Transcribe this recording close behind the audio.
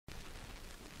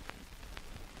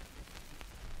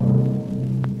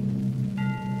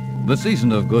The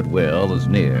season of goodwill is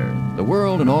near. The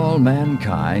world and all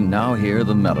mankind now hear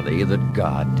the melody that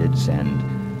God did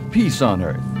send. Peace on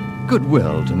earth,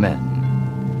 goodwill to men.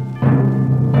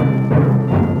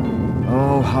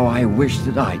 Oh, how I wish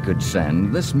that I could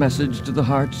send this message to the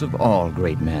hearts of all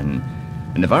great men.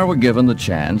 And if I were given the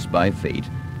chance by fate,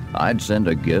 I'd send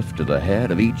a gift to the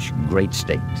head of each great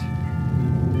state.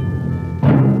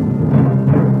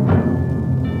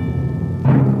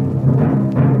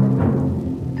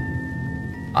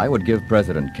 I would give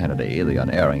President Kennedy the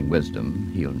unerring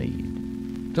wisdom he'll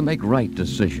need to make right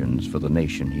decisions for the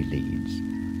nation he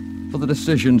leads. For the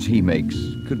decisions he makes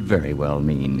could very well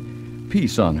mean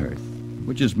peace on earth,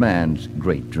 which is man's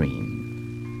great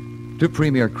dream. To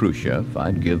Premier Khrushchev,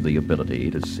 I'd give the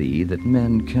ability to see that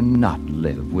men cannot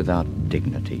live without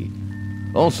dignity.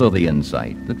 Also the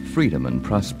insight that freedom and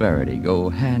prosperity go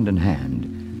hand in hand.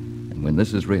 And when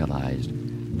this is realized,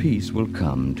 peace will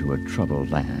come to a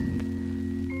troubled land.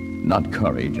 Not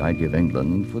courage I'd give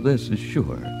England, for this is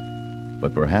sure,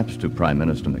 but perhaps to Prime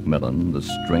Minister Macmillan the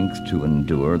strength to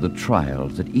endure the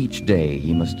trials that each day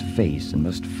he must face and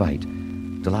must fight,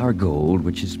 till our gold,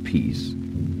 which is peace,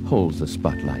 holds the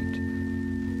spotlight.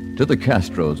 To the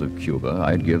Castros of Cuba,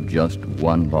 I'd give just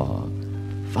one law.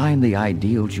 Find the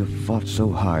ideals you've fought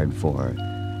so hard for.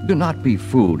 Do not be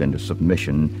fooled into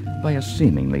submission by a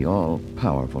seemingly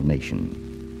all-powerful nation.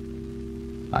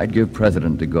 I'd give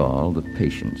President de Gaulle the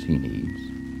patience he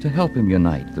needs to help him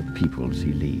unite the peoples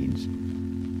he leads.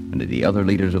 And to the other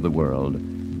leaders of the world,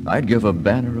 I'd give a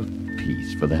banner of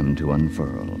peace for them to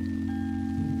unfurl.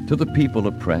 To the people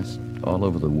oppressed all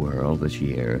over the world this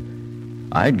year,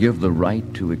 I'd give the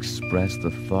right to express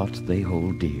the thoughts they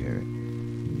hold dear.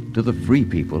 To the free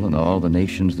people in all the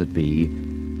nations that be,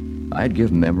 I'd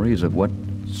give memories of what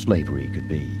slavery could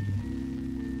be.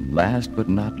 Last but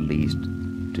not least,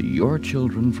 to your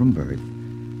children from birth,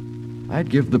 I'd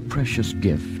give the precious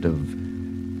gift of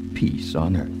peace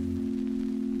on earth.